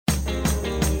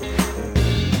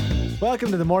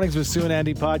Welcome to the Mornings with Sue and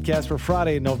Andy podcast for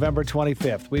Friday, November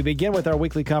 25th. We begin with our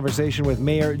weekly conversation with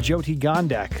Mayor Jyoti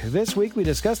Gondek. This week, we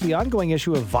discuss the ongoing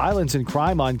issue of violence and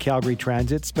crime on Calgary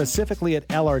Transit, specifically at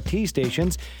LRT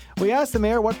stations. We asked the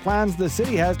mayor what plans the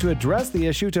city has to address the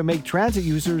issue to make transit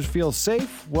users feel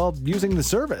safe while using the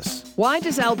service. Why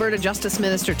does Alberta Justice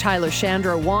Minister Tyler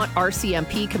Shandro want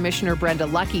RCMP Commissioner Brenda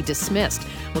Lucki dismissed?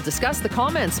 We'll discuss the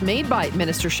comments made by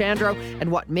Minister Shandro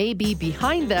and what may be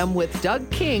behind them with Doug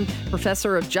King,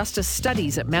 Professor of Justice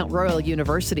Studies at Mount Royal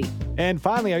University. And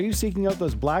finally, are you seeking out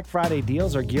those Black Friday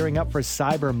deals or gearing up for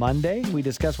Cyber Monday? We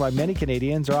discuss why many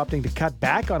Canadians are opting to cut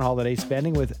back on holiday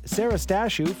spending with Sarah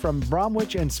Stashu from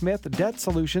Bromwich and Smith Debt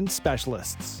Solutions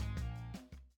Specialists.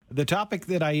 The topic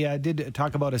that I did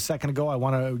talk about a second ago, I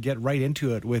want to get right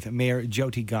into it with Mayor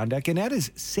Jyoti Gondek, and that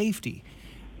is safety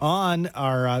on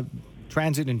our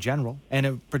transit in general,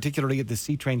 and particularly at the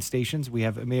C-train stations. We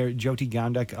have Mayor Jyoti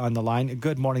Gondek on the line.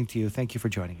 Good morning to you. Thank you for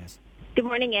joining us. Good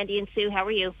morning, Andy and Sue. How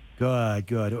are you? Good.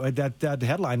 That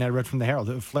headline I read from the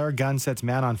Herald, flare gun sets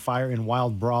man on fire in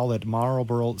wild brawl at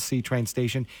Marlborough C-train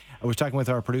station. I was talking with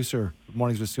our producer,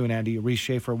 Mornings with Sue and Andy, Reese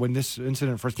Schaefer. When this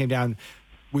incident first came down,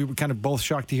 we were kind of both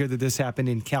shocked to hear that this happened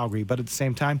in Calgary, but at the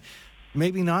same time,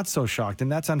 maybe not so shocked.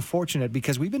 And that's unfortunate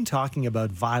because we've been talking about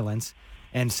violence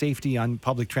and safety on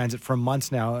public transit for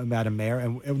months now, Madam Mayor,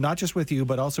 and not just with you,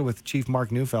 but also with Chief Mark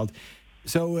Neufeld.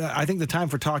 So I think the time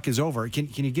for talk is over. Can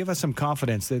you give us some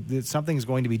confidence that something is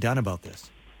going to be done about this?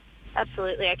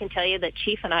 Absolutely. I can tell you that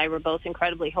Chief and I were both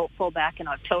incredibly hopeful back in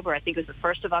October. I think it was the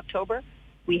 1st of October.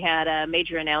 We had a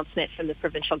major announcement from the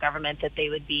provincial government that they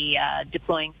would be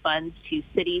deploying funds to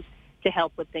cities to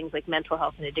help with things like mental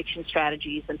health and addiction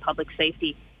strategies and public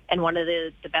safety. And one of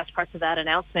the best parts of that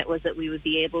announcement was that we would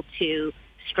be able to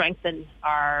strengthen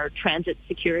our transit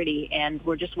security, and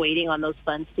we're just waiting on those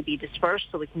funds to be dispersed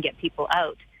so we can get people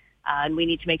out. And we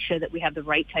need to make sure that we have the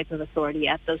right type of authority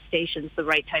at those stations, the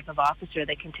right type of officer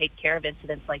that can take care of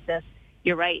incidents like this.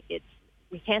 You're right.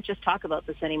 We can't just talk about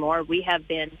this anymore. We have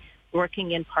been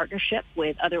working in partnership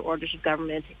with other orders of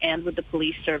government and with the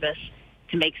police service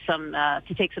to take some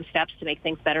steps to make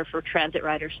things better for transit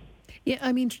riders. Yeah,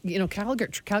 I mean,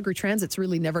 Calgary Transit's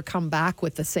really never come back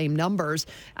with the same numbers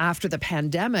after the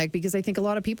pandemic because I think a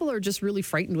lot of people are just really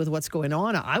frightened with what's going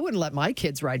on. I wouldn't let my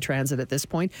kids ride transit at this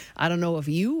point. I don't know if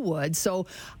you would. So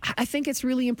I think it's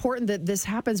really important that this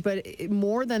happens. But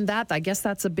more than that, I guess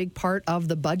that's a big part of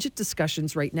the budget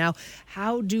discussions right now.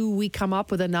 How do we come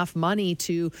up with enough money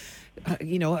to,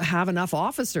 have enough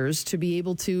officers to be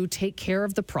able to take care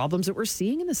of the problems that we're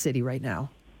seeing in the city right now?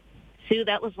 Sue,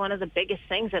 that was one of the biggest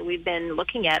things that we've been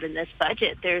looking at in this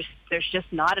budget. There's just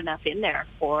not enough in there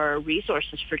for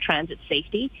resources for transit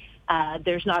safety.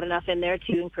 There's not enough in there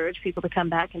to encourage people to come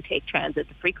back and take transit.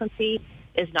 The frequency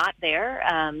is not there.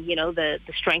 The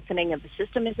strengthening of the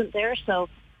system isn't there. So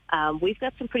we've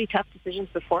got some pretty tough decisions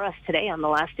before us today on the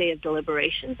last day of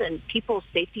deliberations, and people's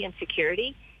safety and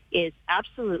security is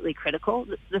absolutely critical.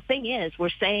 The thing is, we're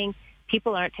saying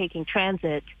people aren't taking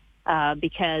transit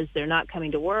because they're not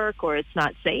coming to work or it's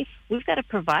not safe. We've got to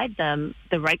provide them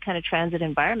the right kind of transit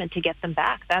environment to get them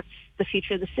back. That's the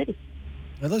future of the city.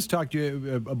 Now let's talk to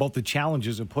you about the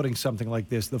challenges of putting something like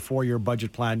this, the 4-year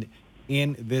budget plan,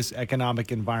 in this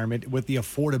economic environment with the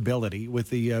affordability, with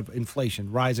the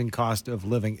inflation, rising cost of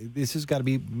living. This has got to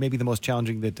be maybe the most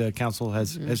challenging that council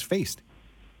has faced.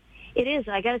 It is.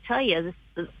 I got to tell you,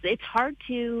 it's hard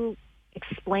to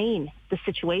explain the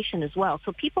situation as well.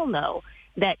 So people know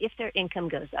that if their income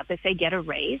goes up, if they get a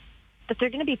raise, that they're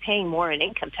going to be paying more in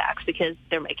income tax because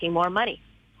they're making more money.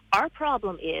 Our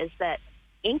problem is that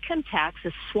income tax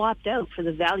is swapped out for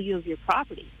the value of your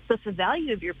property. So if the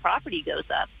value of your property goes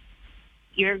up,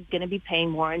 you're going to be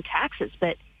paying more in taxes.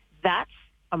 But that's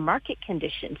a market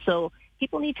condition. So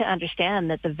people need to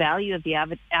understand that the value of the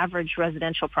average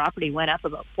residential property went up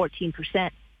about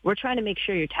 14%. We're trying to make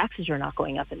sure your taxes are not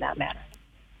going up in that manner.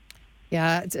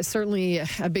 Yeah, it's certainly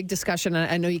a big discussion.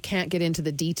 I know you can't get into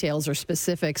the details or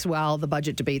specifics while the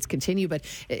budget debates continue, but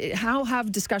how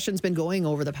have discussions been going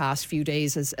over the past few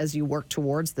days as you work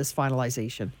towards this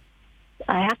finalization?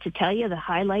 I have to tell you, the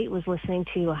highlight was listening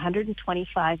to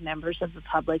 125 members of the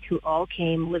public who all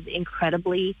came with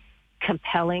incredibly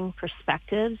compelling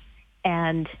perspectives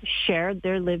and shared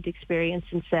their lived experience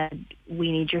and said,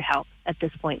 we need your help at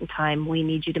this point in time. We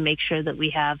need you to make sure that we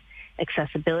have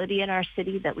accessibility in our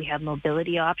city, that we have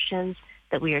mobility options,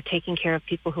 that we are taking care of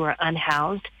people who are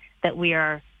unhoused, that we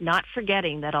are not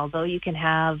forgetting that although you can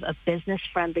have a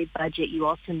business-friendly budget, you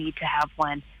also need to have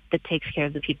one that takes care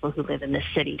of the people who live in this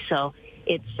city. So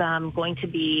it's going to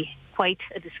be quite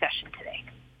a discussion today.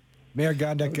 Mayor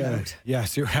Gondek, No doubt.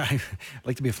 yes, I'd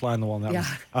like to be a fly on the wall on that Yeah.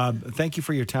 one. Thank you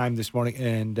for your time this morning,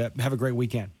 and have a great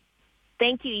weekend.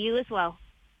 Thank you. You as well.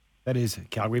 That is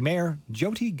Calgary Mayor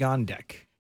Jyoti Gondek.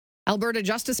 Alberta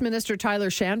Justice Minister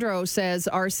Tyler Shandro says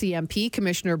RCMP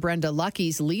Commissioner Brenda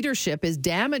Lucky's leadership is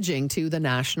damaging to the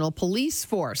National Police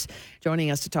Force. Joining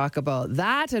us to talk about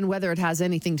that and whether it has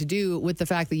anything to do with the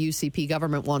fact the UCP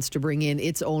government wants to bring in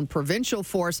its own provincial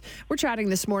force, we're chatting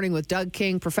this morning with Doug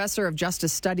King, Professor of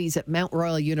Justice Studies at Mount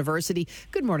Royal University.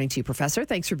 Good morning to you, Professor.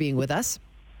 Thanks for being with us.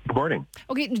 Good morning.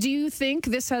 Okay, do you think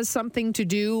this has something to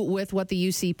do with what the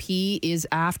UCP is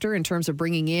after in terms of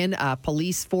bringing in a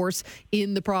police force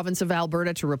in the province of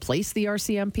Alberta to replace the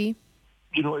RCMP?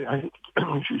 You know, I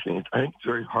excuse me. I think it's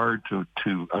very hard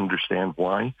to understand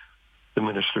why the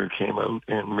minister came out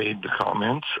and made the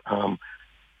comments.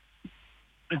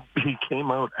 He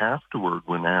came out afterward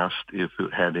when asked if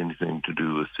it had anything to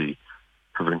do with the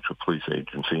provincial police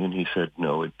agency, and he said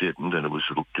no, it didn't, and it was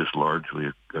just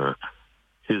largely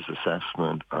his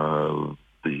assessment of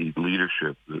the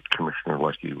leadership that Commissioner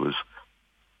Lucky was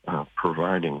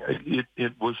providing.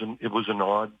 It was an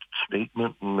odd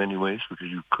statement in many ways because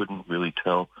you couldn't really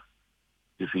tell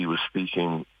if he was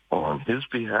speaking on his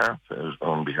behalf as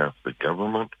on behalf of the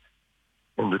government,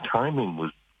 and the timing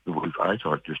was I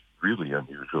thought just really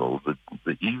unusual.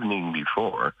 The evening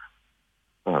before,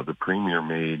 the Premier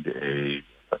made a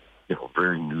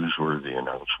very newsworthy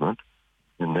announcement.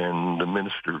 And then the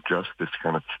Minister of Justice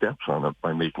kind of steps on it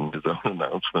by making his own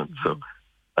announcement. So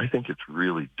I think it's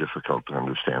really difficult to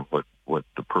understand what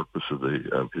the purpose of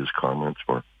his comments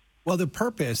were. Well, the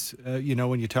purpose,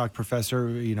 when you talk,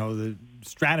 Professor, the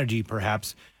strategy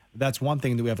perhaps, that's one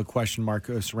thing that we have a question mark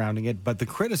surrounding it. But the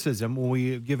criticism, when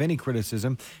we give any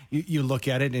criticism, you look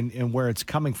at it and where it's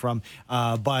coming from.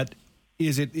 But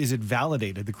is it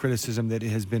validated, the criticism that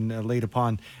has been laid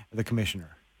upon the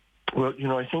Commissioner? Well,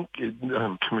 I think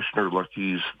Commissioner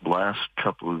Lucky's last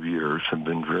couple of years have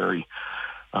been very,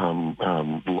 a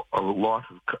lot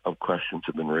of questions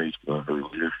have been raised about her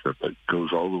leadership. It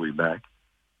goes all the way back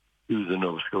to the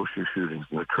Nova Scotia shootings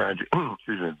and the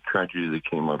tragedy that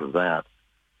came out of that.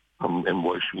 And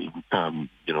was she,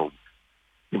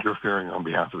 interfering on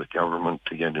behalf of the government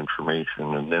to get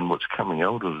information? And then what's coming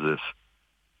out of this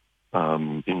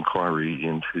inquiry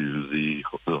into the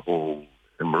whole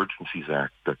Emergencies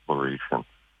Act declaration.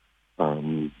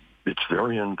 It's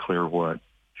very unclear what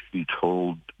she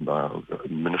told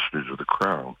ministers of the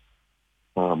Crown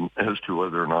as to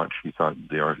whether or not she thought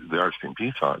the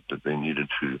RCMP thought that they needed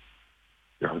to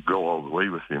go all the way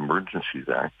with the Emergencies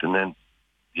Act. And then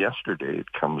yesterday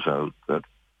it comes out that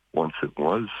once it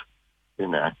was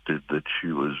enacted, that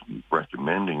she was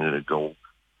recommending that it go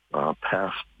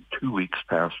past 2 weeks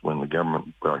past when the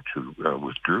government actually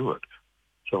withdrew it.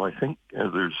 So I think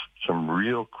there's some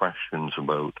real questions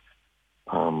about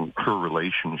her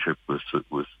relationship with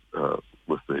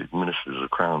the ministers of the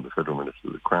Crown, the federal ministers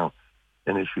of the Crown,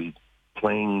 and is she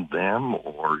playing them,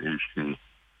 or is she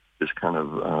just kind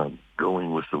of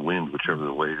going with the wind,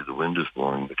 whichever way the wind is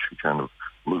blowing, that she kind of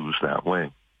moves that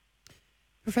way.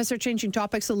 Professor, changing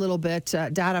topics a little bit,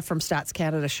 data from Stats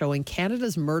Canada showing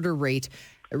Canada's murder rate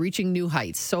reaching new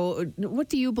heights. So what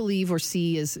do you believe or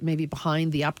see is maybe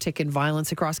behind the uptick in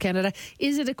violence across Canada?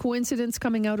 Is it a coincidence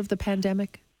coming out of the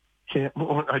pandemic? Yeah,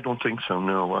 well, I don't think so,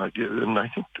 no. And I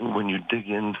think when you dig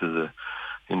into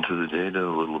the data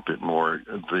a little bit more,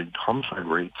 the homicide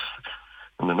rates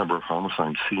and the number of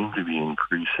homicides seem to be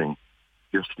increasing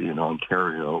just in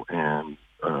Ontario and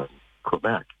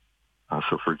Quebec.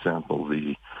 So, for example,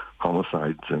 the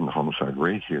homicides and the homicide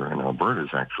rate here in Alberta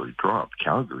has actually dropped.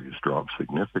 Calgary has dropped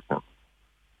significantly.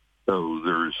 So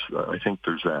I think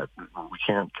there's that. We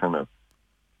can't kind of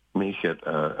make it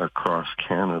a across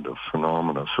Canada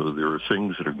phenomena. So there are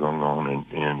things that are going on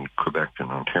in Quebec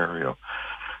and Ontario.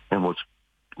 And what's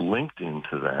linked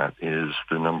into that is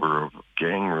the number of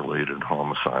gang-related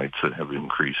homicides that have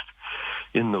increased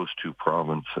in those two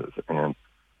provinces. And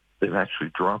they've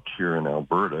actually dropped here in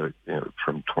Alberta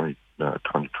from 2020 to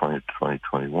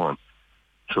 2021.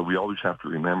 So we always have to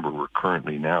remember we're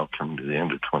currently now coming to the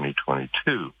end of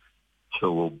 2022.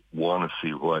 So we'll want to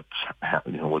see what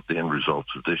the end results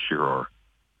of this year are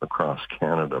across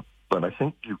Canada. But I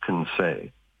think you can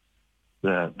say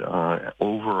that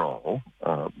overall,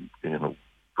 the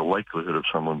likelihood of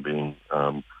someone being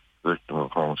victim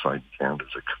of homicide in Canada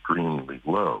is extremely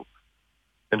low.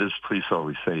 And as police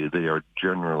always say, they are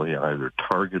generally either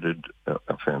targeted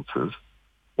offenses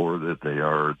or that they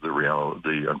are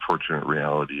the unfortunate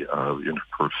reality of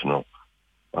interpersonal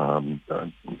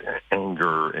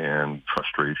anger and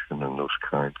frustration and those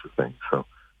kinds of things. So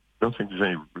don't think there's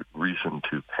any reason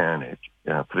to panic,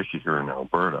 particularly here in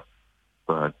Alberta.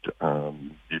 But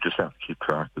you just have to keep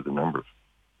track of the numbers.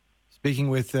 Speaking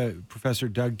with Professor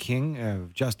Doug King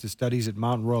of Justice Studies at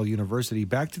Mount Royal University,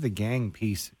 back to the gang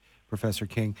piece, Professor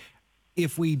King.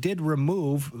 If we did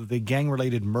remove the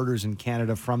gang-related murders in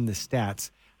Canada from the stats,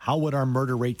 how would our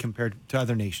murder rate compare to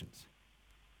other nations?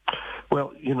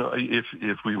 Well,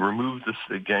 if we remove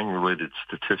the gang-related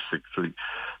statistics,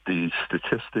 the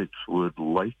statistics would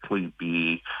likely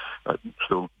be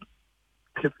so.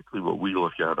 Typically, what we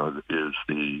look at is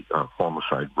the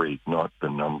homicide rate, not the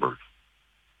numbers,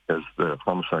 as the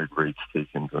homicide rates take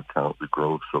into account the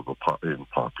growth of in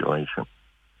population.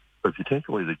 But if you take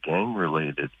away the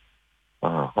gang-related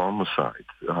homicides,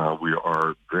 we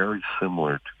are very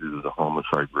similar to the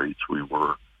homicide rates we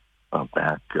were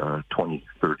back 20,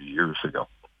 30 years ago.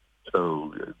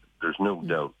 So there's no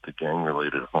doubt the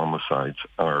gang-related homicides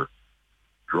are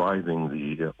driving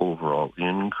the overall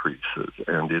increases,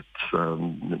 and it's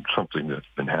something that's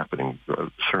been happening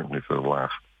certainly for the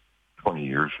last 20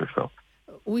 years or so.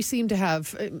 We seem to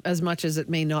have, as much as it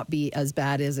may not be as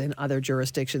bad as in other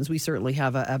jurisdictions, we certainly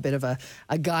have a bit of a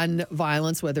gun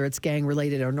violence, whether it's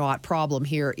gang-related or not, problem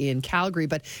here in Calgary.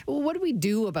 But what do we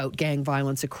do about gang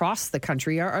violence across the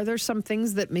country? Are there some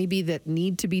things that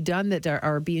need to be done that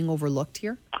are being overlooked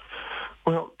here?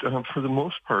 Well, for the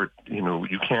most part,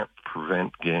 you can't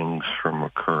prevent gangs from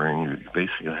occurring. You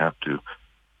basically have to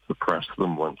suppress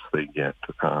them once they get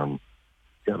up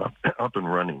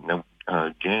and running. Now,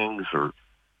 gangs are,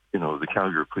 the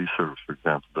Calgary Police Service, for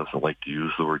example, doesn't like to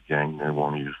use the word gang. They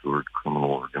want to use the word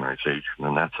criminal organization,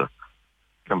 and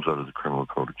comes out of the Criminal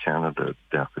Code of Canada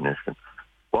definition.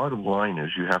 Bottom line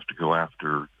is you have to go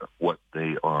after what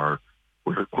they are,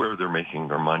 where they're making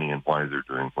their money and why they're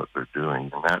doing what they're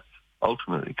doing, and that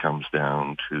ultimately comes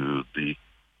down to the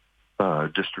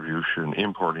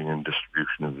importing and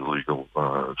distribution of illegal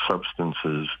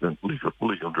substances,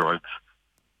 legal drugs,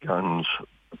 guns,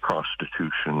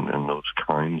 prostitution, and those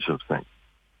kinds of things.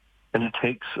 And it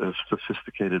takes a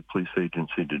sophisticated police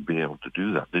agency to be able to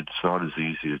do that. It's not as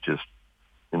easy as just,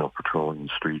 patrolling the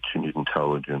streets. You need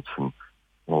intelligence and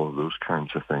all of those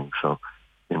kinds of things. So,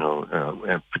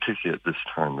 and particularly at this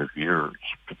time of year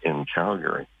in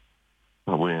Calgary,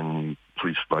 when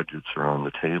police budgets are on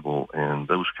the table and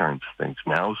those kinds of things,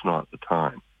 now's not the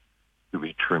time to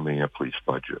be trimming a police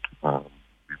budget.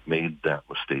 We've made that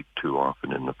mistake too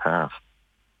often in the past,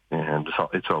 and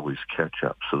it's always catch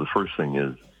up. So the first thing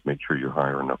is make sure you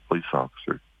hire enough police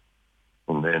officers,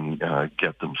 and then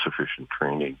get them sufficient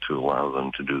training to allow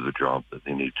them to do the job that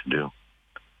they need to do.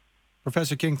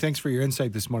 Professor King, thanks for your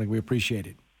insight this morning. We appreciate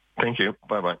it. Thank you.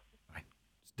 Bye-bye.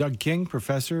 Doug King,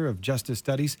 Professor of Justice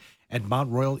Studies at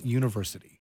Mount Royal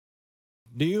University.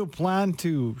 Do you plan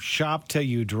to shop till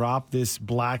you drop this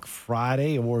Black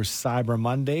Friday or Cyber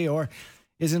Monday, or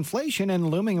is inflation and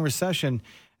looming recession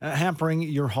hampering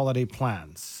your holiday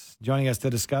plans? Joining us to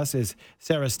discuss is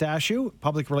Sarah Stashew,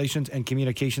 Public Relations and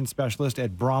Communications Specialist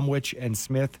at Bromwich and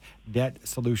Smith Debt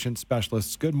Solution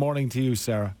Specialists. Good morning to you,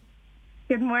 Sarah.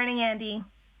 Good morning, Andy.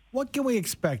 What can we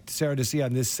expect, Sarah, to see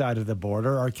on this side of the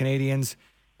border? Are Canadians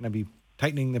going to be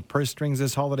tightening the purse strings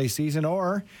this holiday season,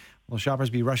 or will shoppers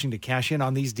be rushing to cash in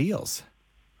on these deals?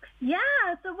 Yeah,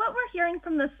 so what we're hearing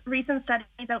from this recent studies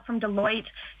out from Deloitte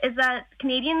is that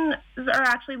Canadians are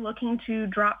actually looking to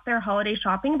drop their holiday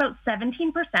shopping about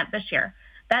 17% this year.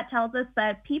 That tells us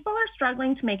that people are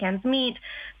struggling to make ends meet.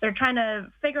 They're trying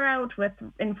to figure out, with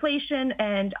inflation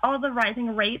and all the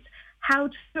rising rates, how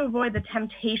to avoid the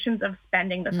temptations of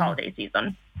spending this holiday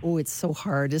season. Oh, it's so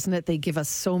hard, isn't it? They give us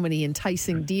so many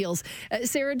enticing deals.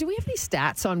 Sarah, do we have any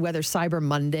stats on whether Cyber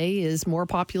Monday is more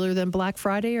popular than Black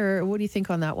Friday, or what do you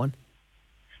think on that one?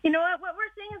 You know what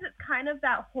we're seeing is it's kind of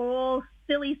that whole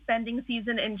silly spending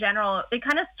season in general. It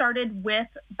kind of started with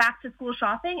back-to-school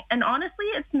shopping, and honestly,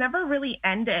 it's never really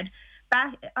ended.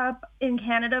 Back up in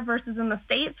Canada versus in the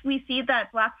States, we see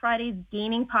that Black Friday is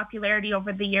gaining popularity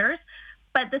over the years,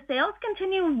 but the sales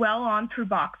continue well on through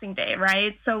Boxing Day,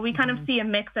 right? So we kind of see a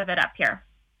mix of it up here.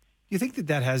 Do you think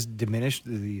that has diminished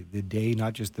the day,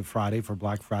 not just the Friday for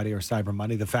Black Friday or Cyber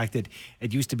Monday? The fact that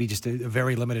it used to be just a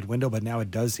very limited window, but now it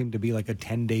does seem to be like a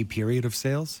 10-day period of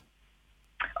sales?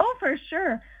 Oh, for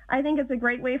sure. I think it's a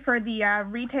great way for the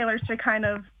retailers to kind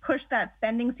of push that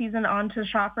spending season onto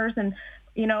shoppers. And,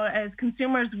 as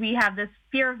consumers, we have this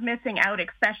fear of missing out,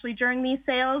 especially during these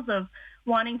sales, of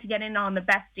wanting to get in on the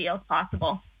best deals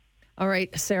possible. All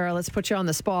right, Sarah, let's put you on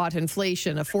the spot.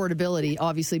 Inflation, affordability,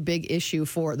 obviously big issue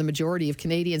for the majority of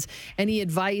Canadians. Any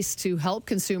advice to help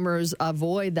consumers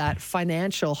avoid that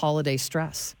financial holiday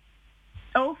stress?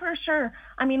 Oh, for sure.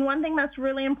 I mean, one thing that's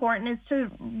really important is to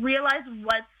realize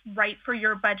what's right for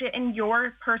your budget and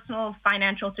your personal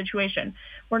financial situation.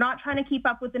 We're not trying to keep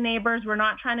up with the neighbors. We're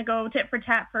not trying to go tit for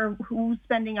tat for who's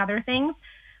spending other things.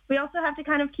 We also have to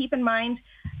kind of keep in mind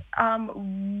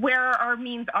where our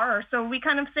means are. So we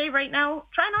kind of say right now,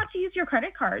 try not to use your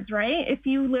credit cards, right? If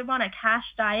you live on a cash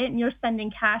diet and you're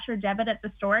spending cash or debit at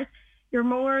the stores, you're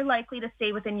more likely to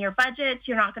stay within your budget.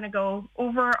 You're not going to go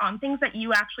over on things that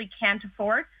you actually can't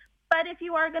afford. But if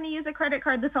you are going to use a credit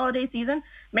card this holiday season,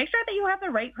 make sure that you have the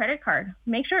right credit card.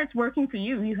 Make sure it's working for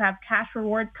you. You have cash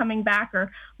rewards coming back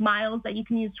or miles that you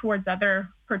can use towards other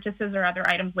purchases or other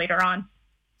items later on.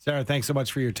 Sarah, thanks so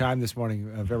much for your time this morning.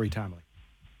 Very timely.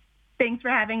 Thanks for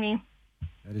having me.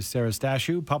 That is Sarah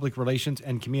Stashu, Public Relations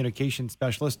and Communication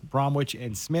Specialist, Bromwich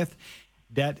and Smith,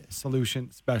 Debt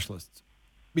Solution Specialists.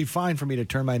 It'd be fine for me to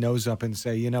turn my nose up and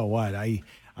say, you know what, I'm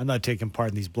not taking part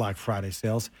in these Black Friday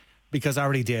sales, because I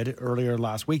already did earlier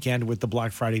last weekend with the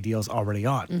Black Friday deals already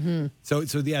on. Mm-hmm.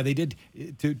 So yeah, they did,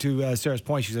 to Sarah's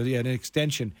point, she said, yeah, an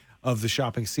extension of the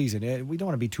shopping season. We don't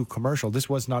want to be too commercial. This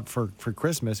was not for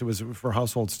Christmas. It was for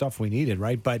household stuff we needed,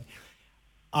 right? But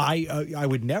I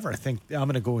would never think I'm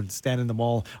going to go and stand in the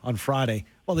mall on Friday.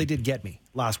 Well, they did get me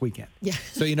last weekend. Yeah.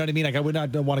 So you know what I mean? Like I would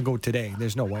not want to go today.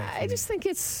 There's no way. I just think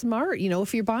it's smart. You know,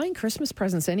 if you're buying Christmas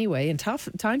presents anyway and tough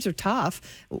times are tough,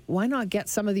 why not get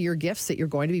some of your gifts that you're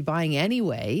going to be buying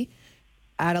anyway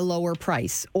at a lower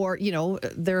price? Or, you know,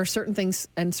 there are certain things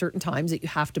and certain times that you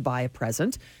have to buy a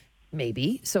present.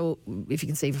 Maybe. So if you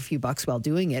can save a few bucks while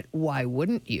doing it, why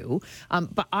wouldn't you?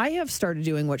 But I have started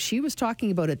doing what she was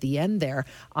talking about at the end there.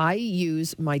 I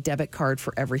use my debit card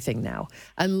for everything now.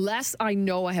 Unless I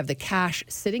know I have the cash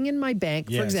sitting in my bank.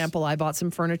 Yes. For example, I bought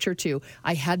some furniture too.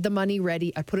 I had the money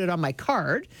ready. I put it on my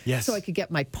card so I could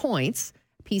get my points,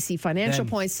 PC Financial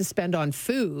points to spend on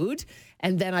food.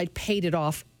 And then I paid it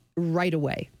off right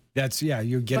away. You're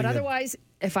getting. But otherwise,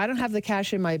 if I don't have the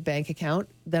cash in my bank account,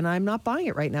 then I'm not buying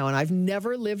it right now. And I've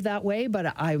never lived that way,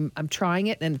 but I'm trying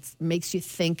it, and it makes you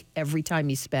think every time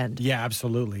you spend. Yeah,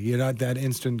 absolutely. You know, that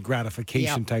instant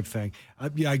gratification type thing. I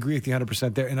agree with you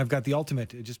 100% there. And I've got the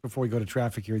ultimate, just before we go to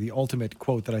traffic here, the ultimate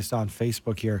quote that I saw on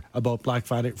Facebook here about Black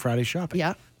Friday shopping.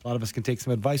 Yeah. A lot of us can take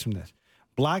some advice from this.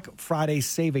 Black Friday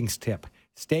savings tip.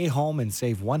 Stay home and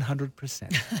save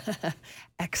 100%.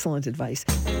 Excellent advice.